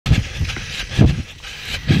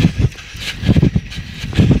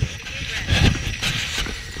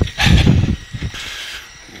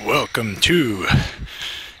Welcome to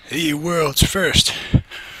the world's first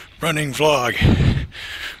running vlog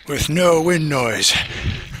with no wind noise.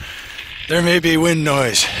 There may be wind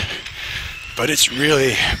noise, but it's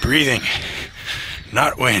really breathing,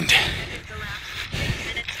 not wind.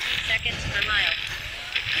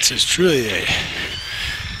 This is truly a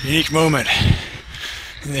unique moment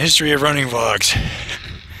in the history of running vlogs.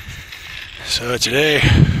 So today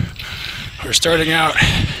we're starting out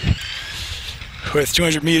with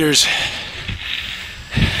 200 meters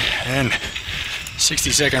and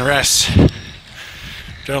 60-second rests.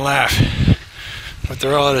 Don't laugh, but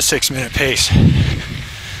they're all at a 6-minute pace.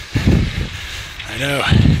 I know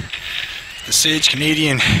the sage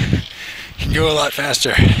Canadian can go a lot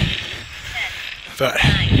faster, but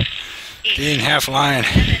being half lion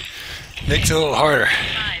makes it a little harder.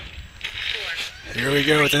 Here we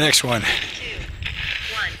go with the next one.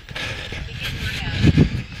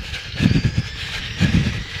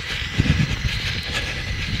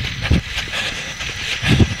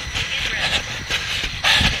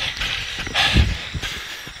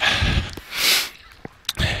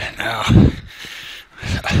 Now,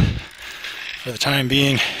 for the time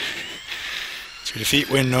being, to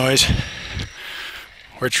defeat wind noise,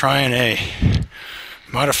 we're trying a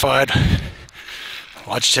modified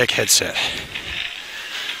Logitech headset.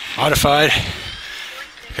 Modified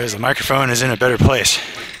because the microphone is in a better place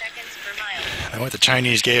than what the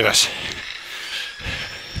Chinese gave us.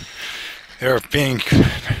 The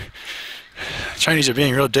Chinese are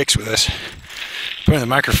being real dicks with us, putting the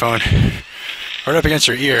microphone right up against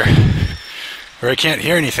your ear where I can't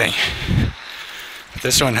hear anything. But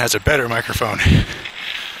this one has a better microphone,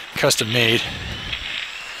 custom made.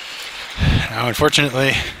 Now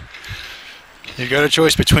unfortunately, you've got a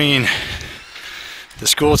choice between the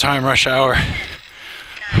school time rush hour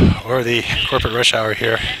or the corporate rush hour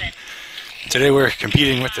here. Today we're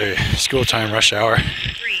competing with the school time rush hour.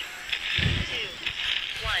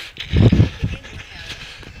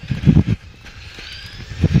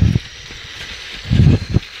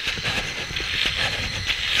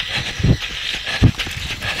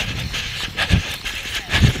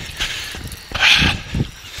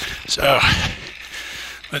 So,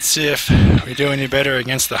 let's see if we do any better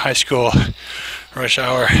against the high school rush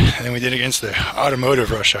hour than we did against the automotive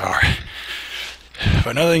rush hour.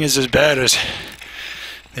 But nothing is as bad as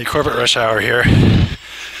the corporate rush hour here,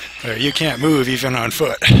 where you can't move even on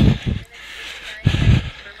foot.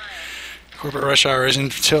 Corporate rush hour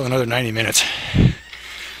isn't until another 90 minutes.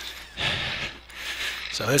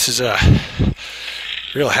 So this is a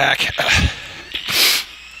real hack.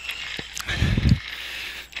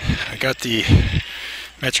 I got the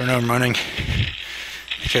metronome running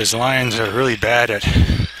because lions are really bad at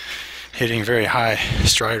hitting very high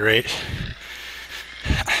stride rate.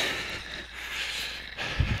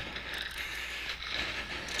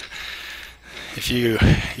 If you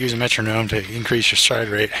use a metronome to increase your stride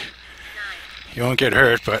rate, you won't get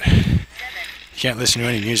hurt, but you can't listen to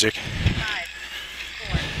any music. 5,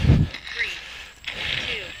 4, 3,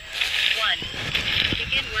 2, 1.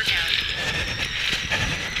 Begin workout.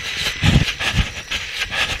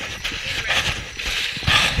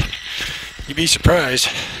 You'd be surprised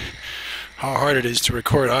how hard it is to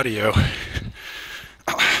record audio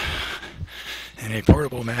in a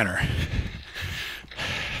portable manner.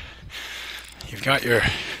 You've got your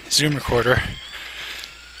Zoom recorder,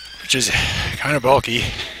 which is kind of bulky,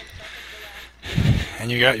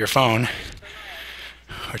 and you got your phone,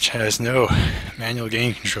 which has no manual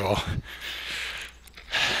gain control.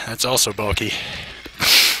 That's also bulky.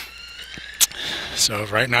 So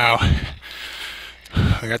right now,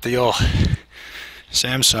 we got the old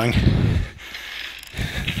Samsung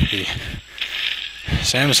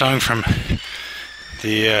from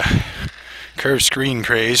the curved screen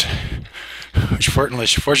craze, which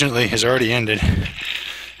fortunately has already ended.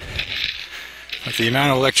 With the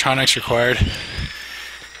amount of electronics required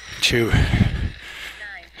to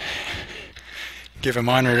give a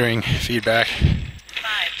monitoring feedback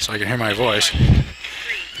so I can hear my voice,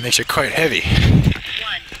 it makes it quite heavy.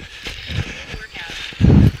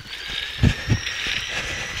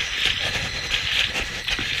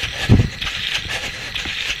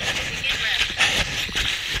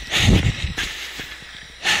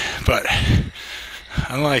 But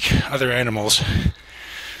unlike other animals,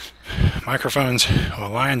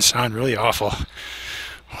 lions sound really awful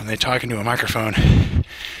when they talk into a microphone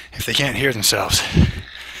if they can't hear themselves.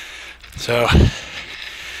 So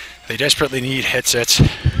they desperately need headsets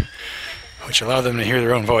which allow them to hear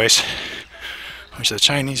their own voice, which the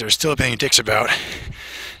Chinese are still being dicks about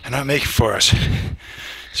and not making for us. So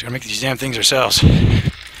we're gonna make these damn things ourselves.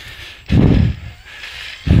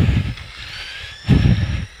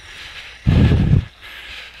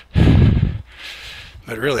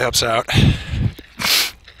 really helps out.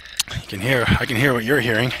 I can hear what you're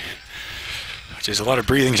hearing, which is a lot of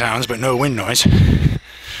breathing sounds, but no wind noise.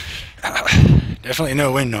 Definitely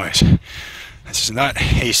no wind noise. This is not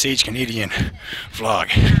a Sage Canadian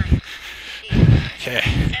vlog. Okay,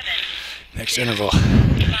 next interval. 5,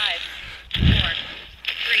 4, 3,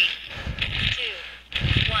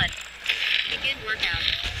 2, 1. Begin workout.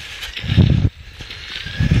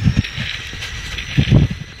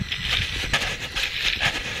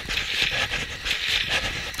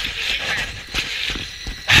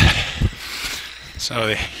 So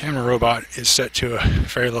the camera robot is set to a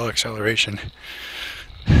very low acceleration,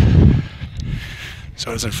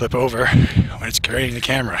 so it doesn't flip over when it's carrying the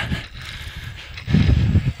camera.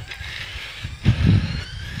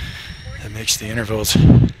 That makes the intervals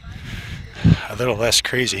a little less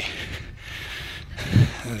crazy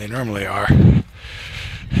than they normally are.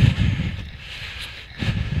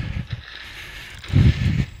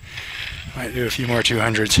 Might do a few more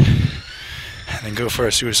 200s and then go for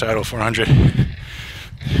a suicidal 400,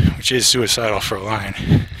 which is suicidal for a lion.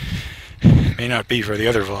 May not be for the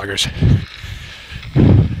other vloggers.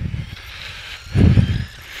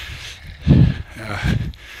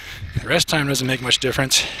 The rest time doesn't make much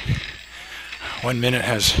difference. 1 minute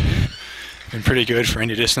has been pretty good for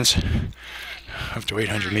any distance, up to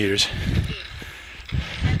 800 meters.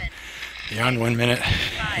 Beyond 1 minute,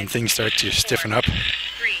 and things start to stiffen up. 3,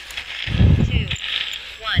 2,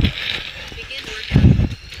 1. Begin workout.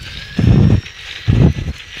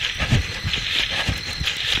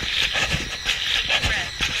 Begin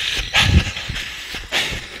rest.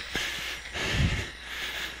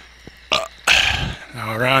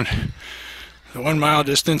 Now around the 1 mile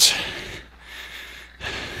distance,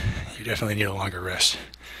 you definitely need a longer rest.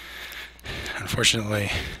 Unfortunately,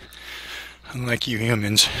 unlike you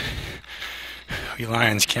humans, we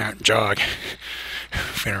lions can't jog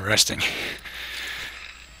when we're resting.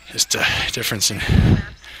 Just a difference in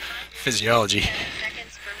physiology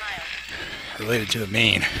Seconds per mile. related to the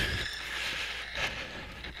mane.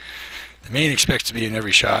 The mane expects to be in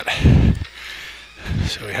every shot,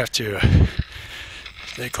 so we have to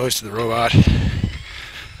stay close to the robot.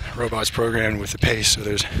 The robot's programmed with the pace, so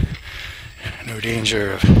there's no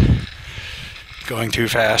danger of going too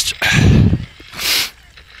fast,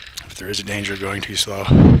 but there is a danger of going too slow.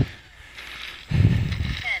 10,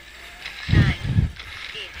 9, 8,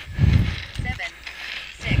 7,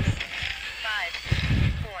 6, 5,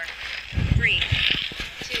 4, 3,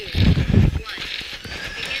 2, 1.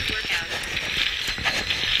 Begin workout.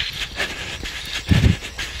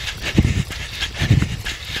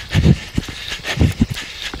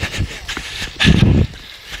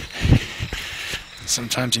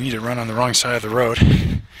 Sometimes you need to run on the wrong side of the road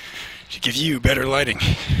to give you better lighting.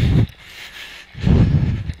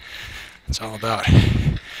 It's all about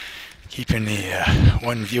keeping the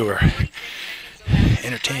one viewer 40 seconds elapsed.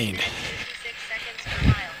 entertained. 56 seconds per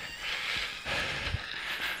mile.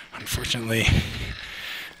 Unfortunately,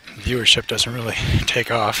 viewership doesn't really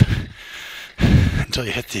take off until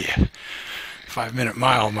you hit the 5-minute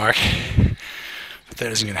mile mark, but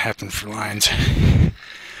that isn't going to happen for lions.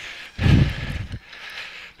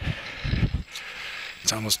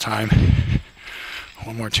 It's almost time.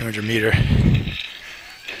 1 more 200 meter, and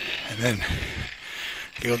then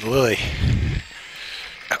go to Lily.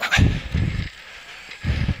 I'm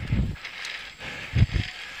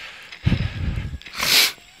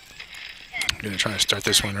going to try to start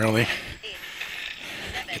this one early, 8,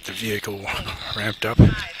 7, get the vehicle ramped up. 5,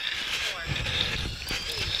 4,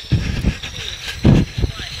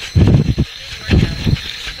 3, 2, 1. Begin workout.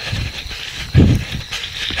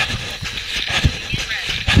 Begin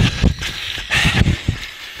rest.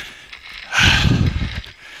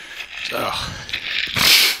 So,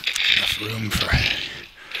 enough room for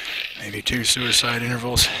maybe 2 suicide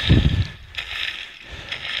intervals.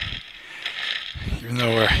 Even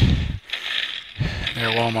though we're near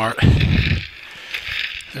Walmart,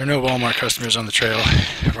 there are no Walmart customers on the trail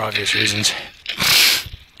for obvious reasons.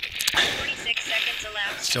 46 seconds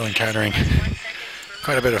elapsed. Still encountering 1 second per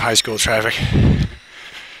quite a bit of high school traffic.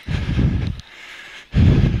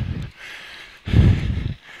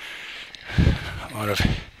 A lot of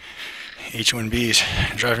H1Bs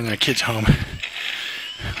driving their kids home,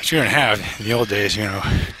 which you didn't have in the old days, you know.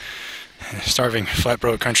 In a starving flat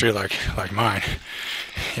road country like mine,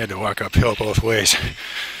 you had to walk uphill both ways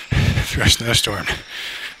through a snowstorm to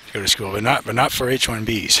go to school, but not for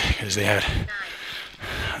H1Bs, because they had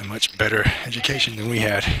a much better education than we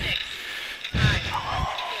had.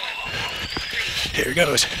 Here it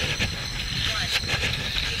goes. 1. Begin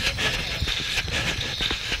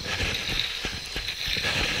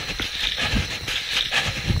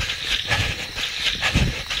workout.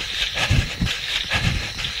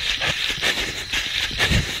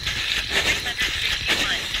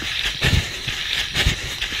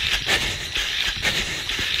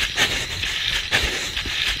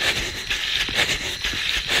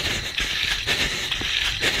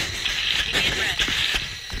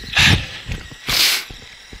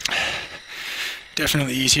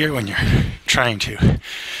 definitely easier when you're trying to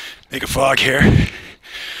make a vlog here,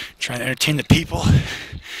 trying to entertain the people.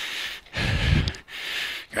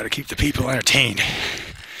 Got to keep the people entertained.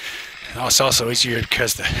 And it's also easier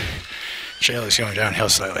because the trail is going downhill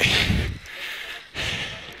slightly.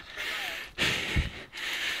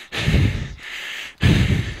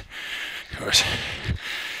 Of course,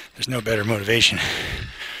 there's no better motivation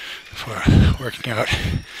for working out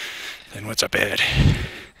than what's up ahead.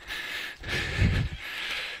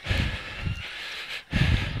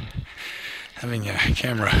 Having a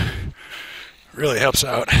camera really helps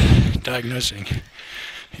out diagnosing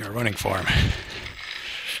your running form.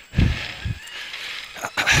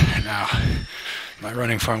 Now, my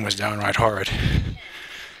running form was downright horrid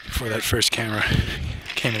before that first camera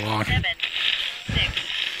came along. 7, 6,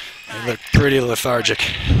 It looked pretty lethargic,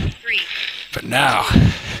 3, but now,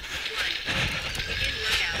 1. Begin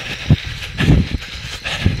workout.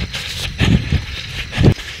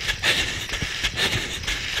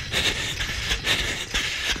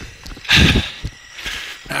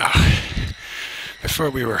 before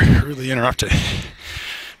we were rudely interrupted,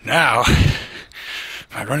 now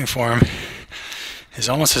my running form is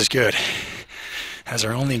almost as good as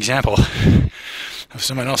our only example of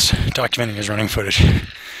someone else documenting his running footage.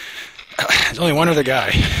 There's only one other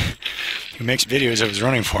guy who makes videos of his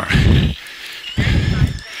running form.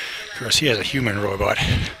 Of course, he has a human robot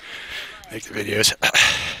make the videos.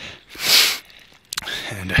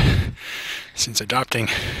 And since adopting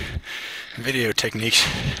video techniques,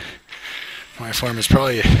 my form is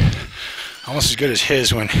probably almost as good as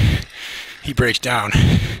his when he breaks down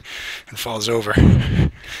and falls over.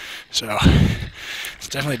 So it's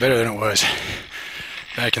definitely better than it was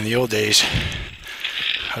back in the old days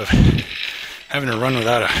of having to run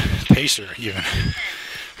without a pacer even.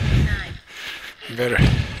 You better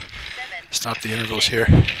stop the intervals here.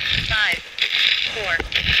 5, 4,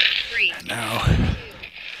 3, And now 2, 1.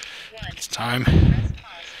 it's time. Press pause.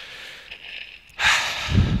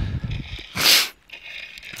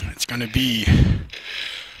 It's gonna be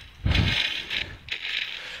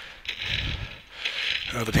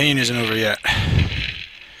well, the pain isn't over yet.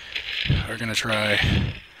 We're gonna try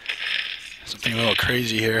something a little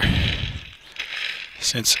crazy here.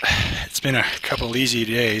 Since it's been a couple easy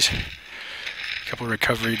days, a couple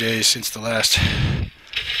recovery days since the last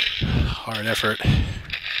hard effort.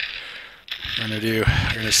 We're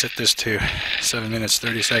gonna set this to 7 minutes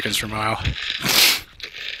 30 seconds per mile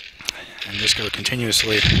and just go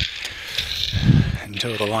continuously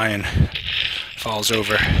until the lion falls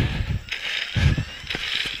over.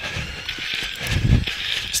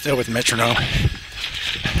 Still with metronome.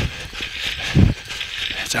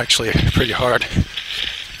 It's actually pretty hard to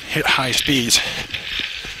hit high speeds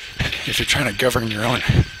if you're trying to govern your own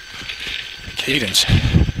cadence.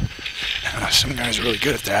 Some guys are really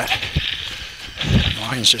good at that.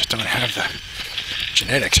 Lions just don't have the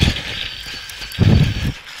genetics.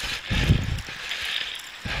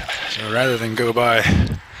 So rather than go by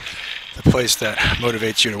the place that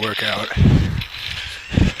motivates you to work out,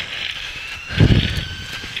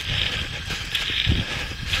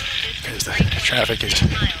 because the traffic is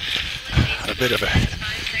a bit of a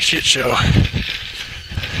shit show,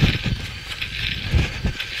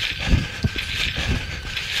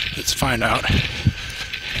 let's find out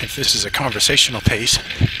if this is a conversational pace.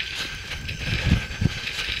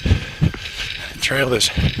 The trail is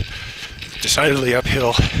decidedly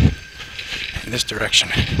uphill in this direction.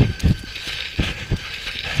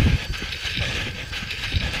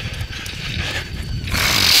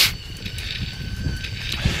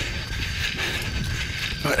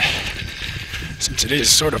 But since it is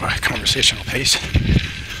sort of a conversational pace,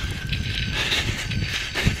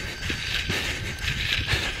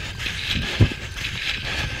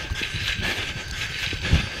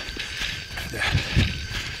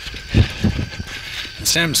 the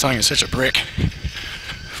Samsung is such a brick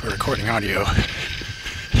for recording audio.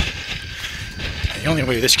 The only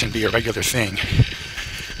way this can be a regular thing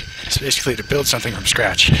is basically to build something from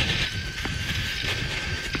scratch.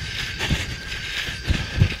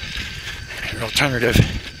 Your alternative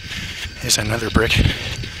is another brick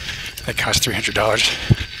that costs $300.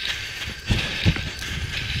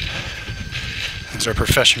 Those are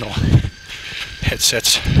professional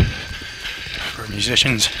headsets for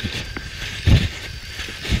musicians,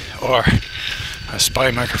 or a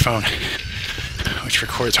spy microphone which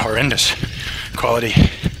records horrendous quality,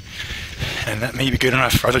 and that may be good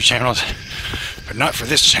enough for other channels, but not for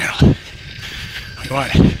this channel. We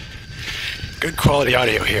want good quality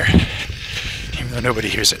audio here, even though nobody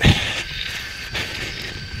hears it.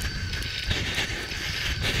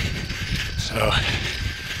 So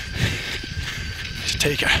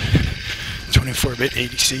take a 24-bit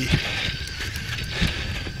ADC,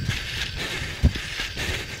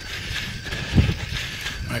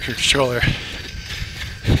 microcontroller,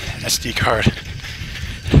 an SD card,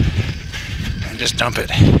 and just dump it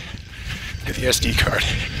to the SD card.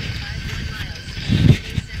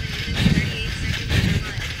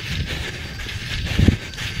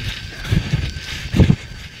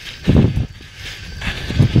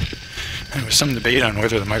 There was some debate on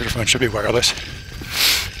whether the microphone should be wireless.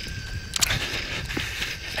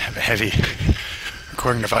 I have a heavy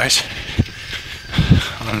recording device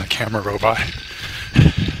on the camera robot,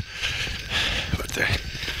 but the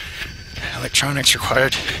electronics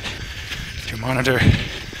required to monitor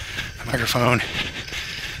the microphone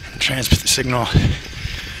and transmit the signal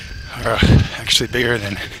are actually bigger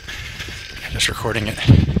than just recording it.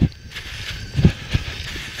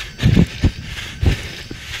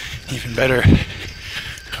 Even better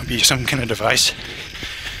would be some kind of device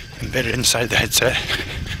embedded inside the headset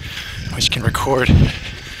which can record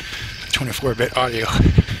 24-bit audio.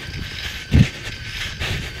 It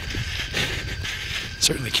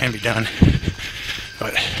certainly can be done,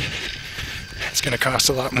 but it's going to cost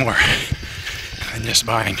a lot more than just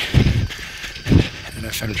buying an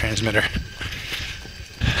FM transmitter.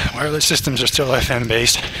 Wireless systems are still FM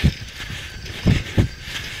based,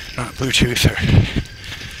 not Bluetooth or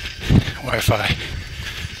Wi-Fi.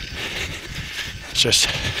 It's just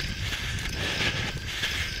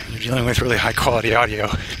when you're dealing with really high quality audio,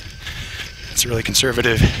 it's really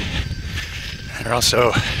conservative. There are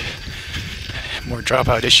also more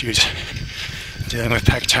dropout issues dealing with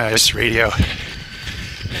packetized radio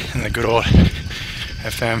and the good old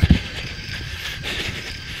FM.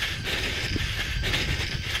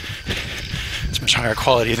 It's much higher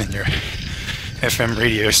quality than your FM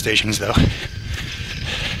radio stations though.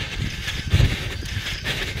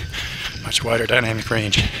 Much wider dynamic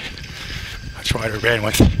range, much wider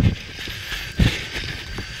bandwidth.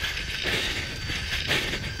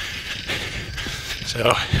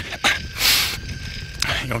 So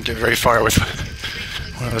you don't get very far with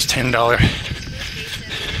one of those $10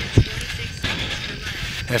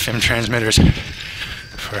 FM transmitters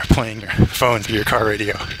for playing your phone through your car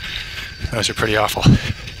radio. Those are pretty awful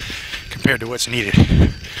compared to what's needed.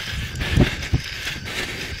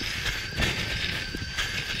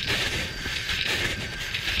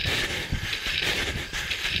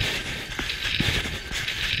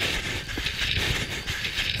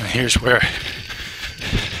 Now here's where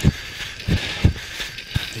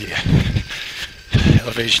the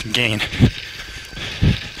elevation gain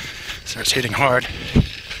starts hitting hard.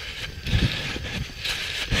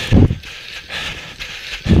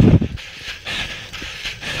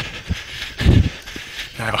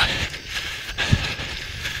 Now,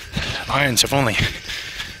 lions have only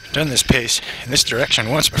done this pace in this direction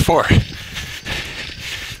once before,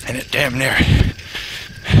 and it damn near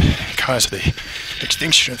caused the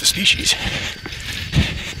extinction of the species.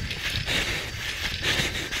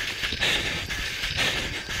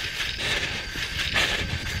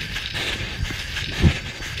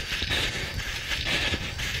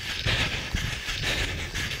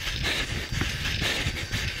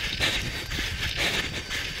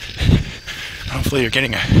 Hopefully you're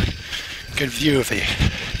getting a good view of the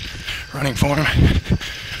running form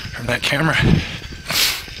from that camera.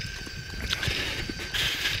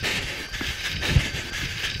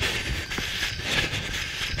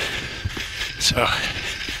 So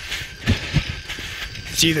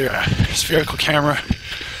it's either a spherical camera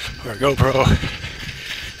or a GoPro,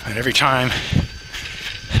 and every time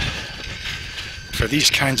for these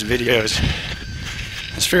kinds of videos,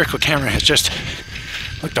 the spherical camera has just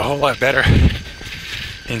looked a whole lot better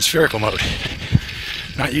in spherical mode,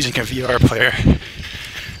 not using a VR player,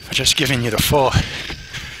 but just giving you the full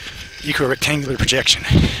eco-rectangular projection,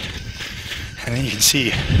 and then you can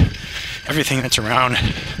see everything that's around.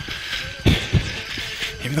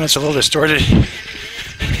 Even though it's a little distorted,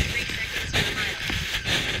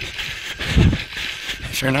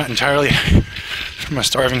 if you're not entirely from a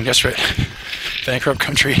starving, desperate, bankrupt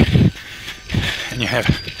country and you have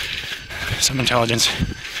some intelligence,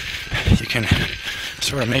 you can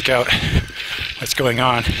sort of make out what's going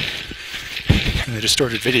on in the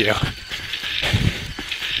distorted video.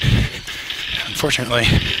 Unfortunately,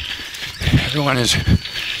 everyone is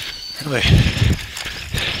really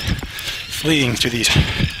fleeing to these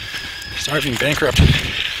starving, bankrupt,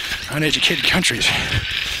 uneducated countries.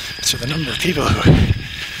 So the number of people who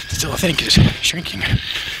still think is shrinking. And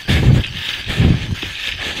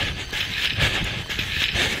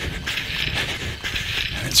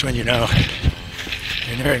that's when you know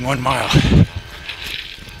you're nearing 1 mile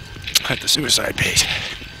at the suicide pace.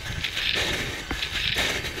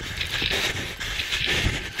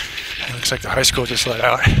 It looks like the high school just let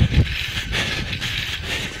out.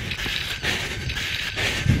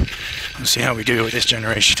 We'll see how we do with this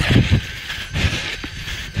generation.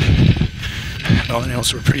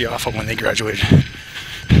 Millennials were pretty awful when they graduated.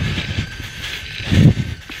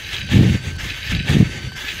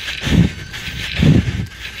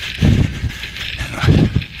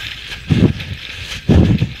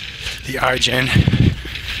 The iGen,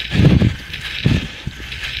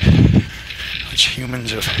 which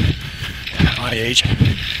humans of my age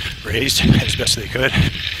raised as best they could.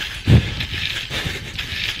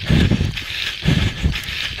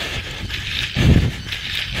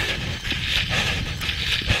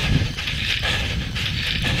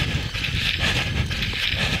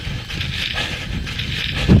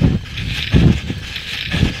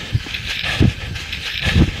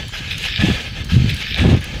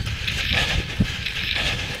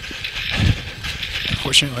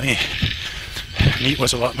 Unfortunately, meat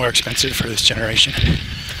was a lot more expensive for this generation.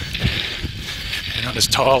 They're not as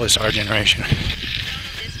tall as our generation.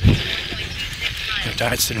 Their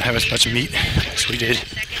diets didn't have as much meat as we did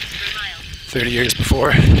 30 years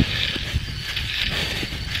before.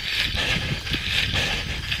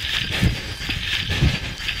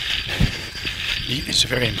 Meat is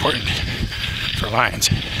very important for lions.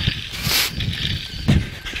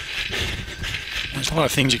 There's a lot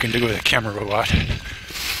of things you can do with a camera robot.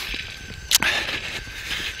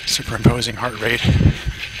 Superimposing heart rate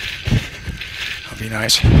would be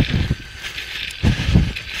nice.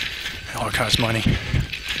 It all costs money.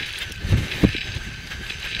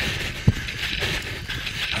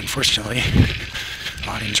 Unfortunately,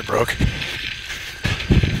 lions are broke.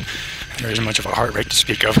 There isn't much of a heart rate to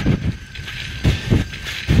speak of.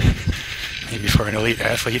 Maybe for an elite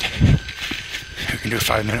athlete who can do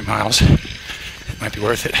 5-minute miles, it might be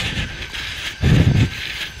worth it.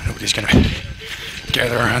 Nobody's gonna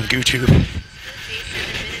gather around GooTube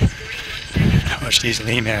and watch these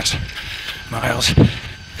lame ass miles.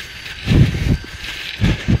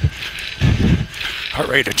 Heart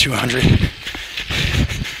rate of 200.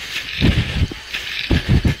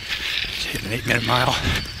 Hit an 8-minute mile.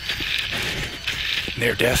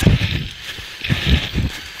 Near death.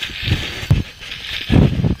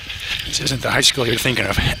 This isn't the high school you're thinking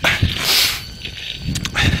of.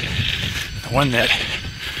 The one that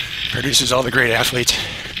produces all the great athletes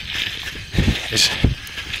is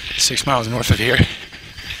 6 miles north of here.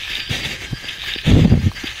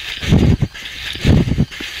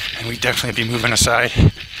 And we'd definitely be moving aside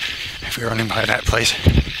if we were running by that place.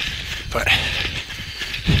 But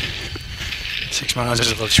 6 miles is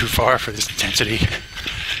a little too far for this intensity.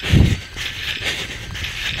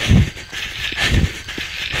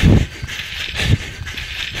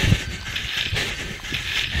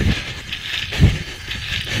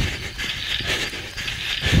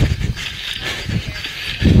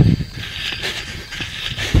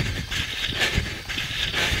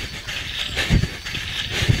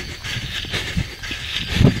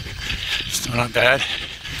 Still not bad.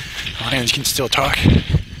 Lions can still talk.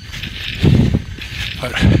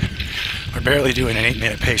 But we're barely doing an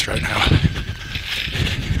 8-minute pace right now.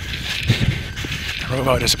 The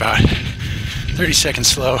robot is about 30 seconds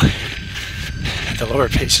slow at the lower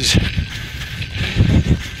paces.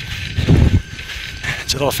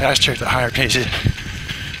 It's a little faster at the higher paces,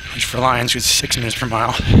 which for lions is 6 minutes per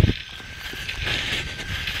mile.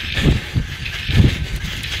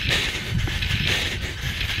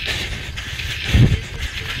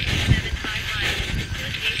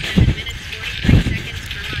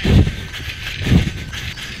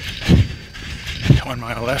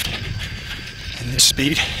 Mile left in this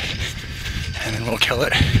speed, and then we'll kill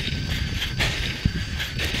it.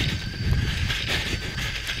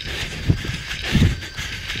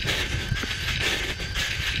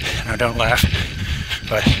 Now don't laugh,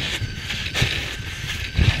 but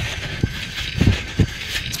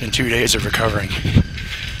it's been 2 days of recovering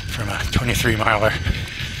from a 23-miler.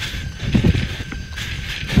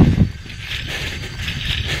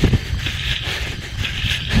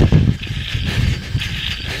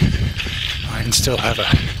 Still have a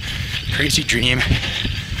crazy dream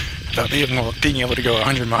about being able to go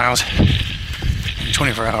 100 miles in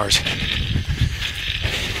 24 hours.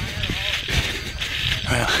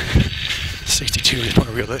 Well, 62 is more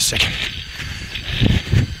realistic.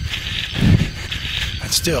 But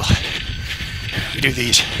still, we do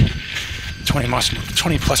these 20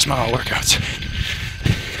 plus mile workouts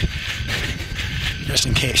just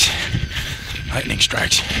in case lightning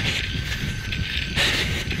strikes.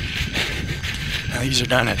 Now these are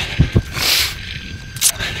done at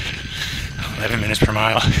 11 minutes per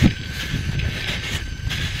mile.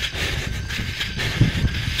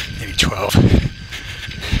 Maybe 12.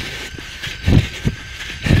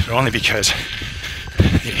 But only because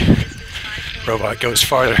the robot goes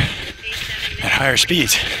farther at higher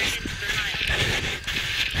speeds.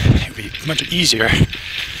 It would be much easier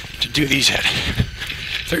to do these at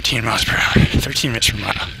 13 miles per hour, 13 minutes per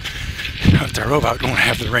mile. But the robot won't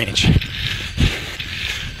have the range.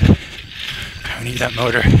 I need that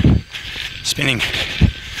motor spinning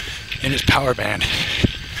in its power band,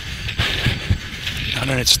 not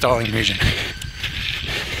in its stalling region.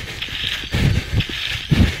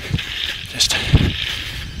 Just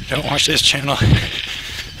don't watch this channel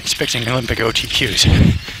expecting Olympic OTQs.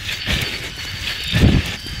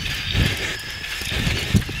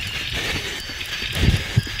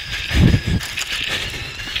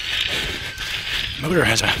 The motor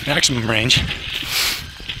has a maximum range,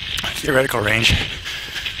 theoretical range,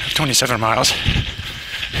 of 27 miles.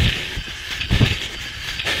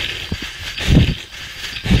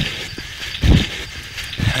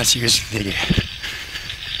 That's using the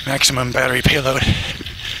maximum battery payload.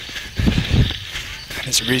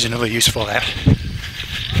 It's reasonably useful at.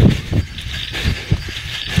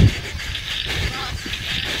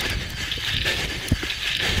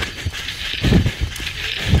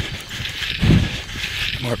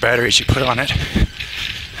 The more batteries you put on it,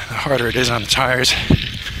 the harder it is on the tires.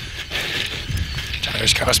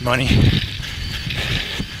 Tires cost money.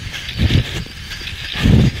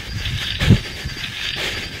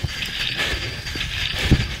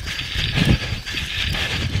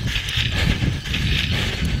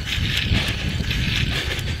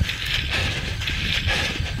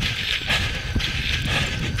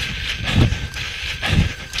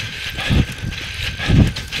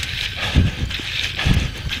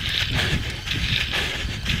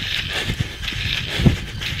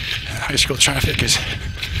 High school traffic is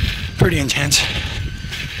pretty intense,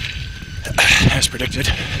 as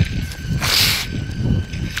predicted.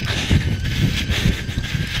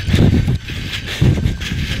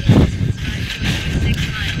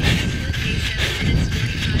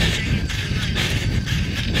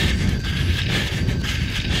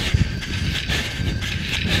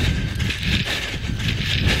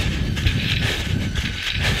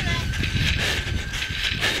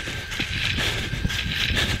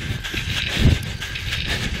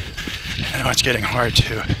 Now it's getting hard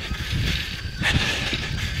to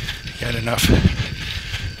get enough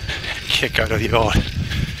kick out of the old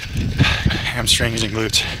hamstrings and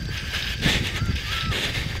glutes.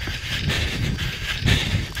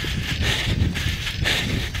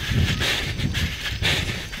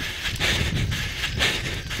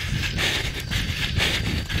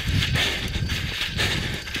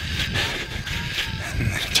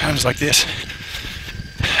 And times like this,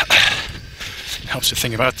 helps to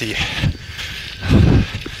think about the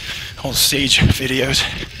old Sage videos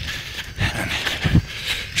and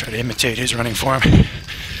try to imitate his running form.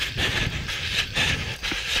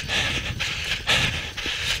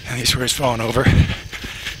 And these where he's falling over.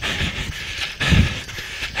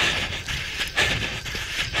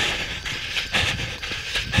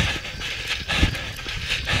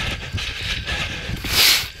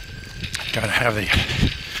 Gotta have the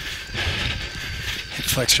hip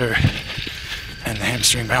flexor and the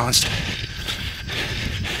hamstring balanced.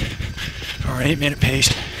 For an 8-minute pace,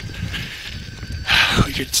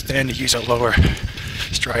 we could stand to use a lower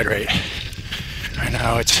stride rate. Right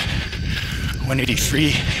now it's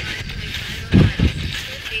 183.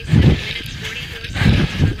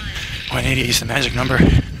 180 is the magic number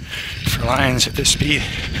for lions at this speed.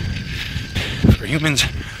 For humans,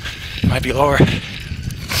 it might be lower.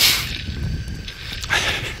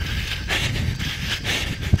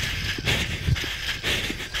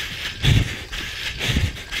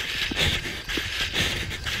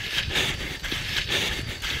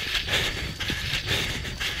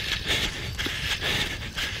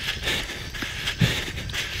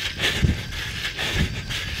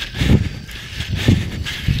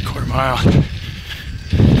 Mile.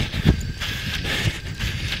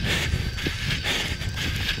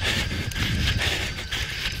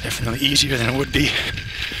 Definitely easier than it would be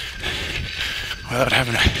without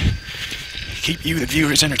having to keep you, the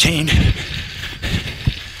viewers, entertained.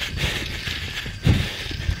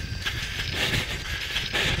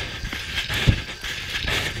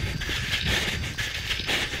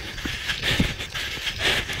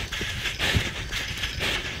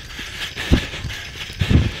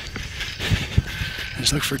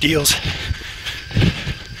 Just look for deals.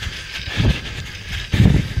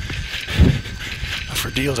 Look for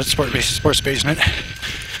deals at Sports Basement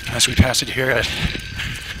as we pass it here at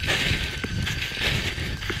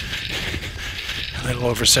little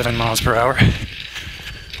over 7 miles per hour.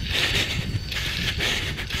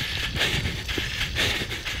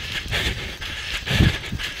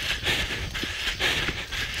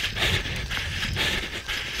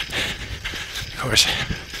 Of course,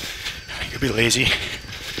 you could be lazy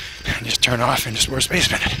and just turn off into Sports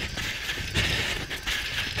Basement.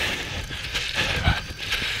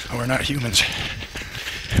 But we're not humans.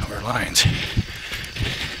 We're lions.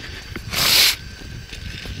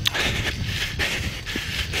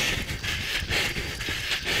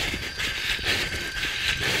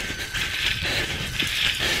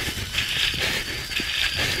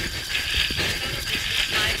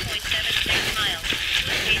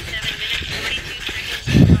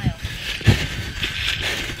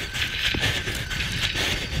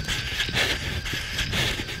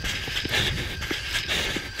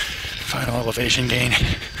 Final elevation gain,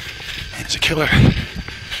 and it's a killer.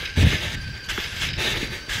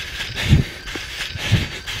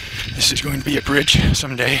 This is going to be a bridge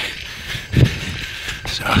someday,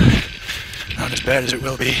 so not as bad as it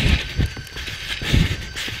will be.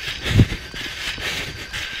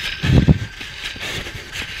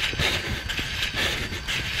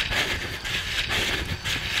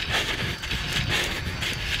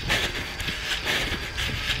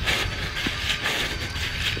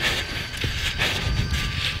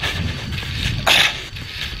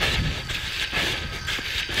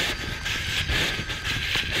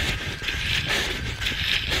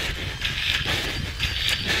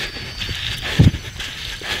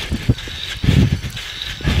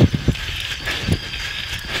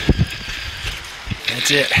 That's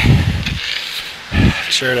it.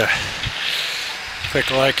 Be sure to click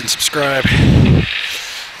like and subscribe.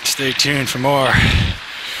 Stay tuned for more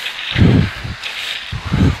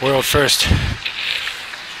world first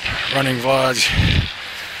running vlogs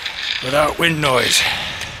without wind noise.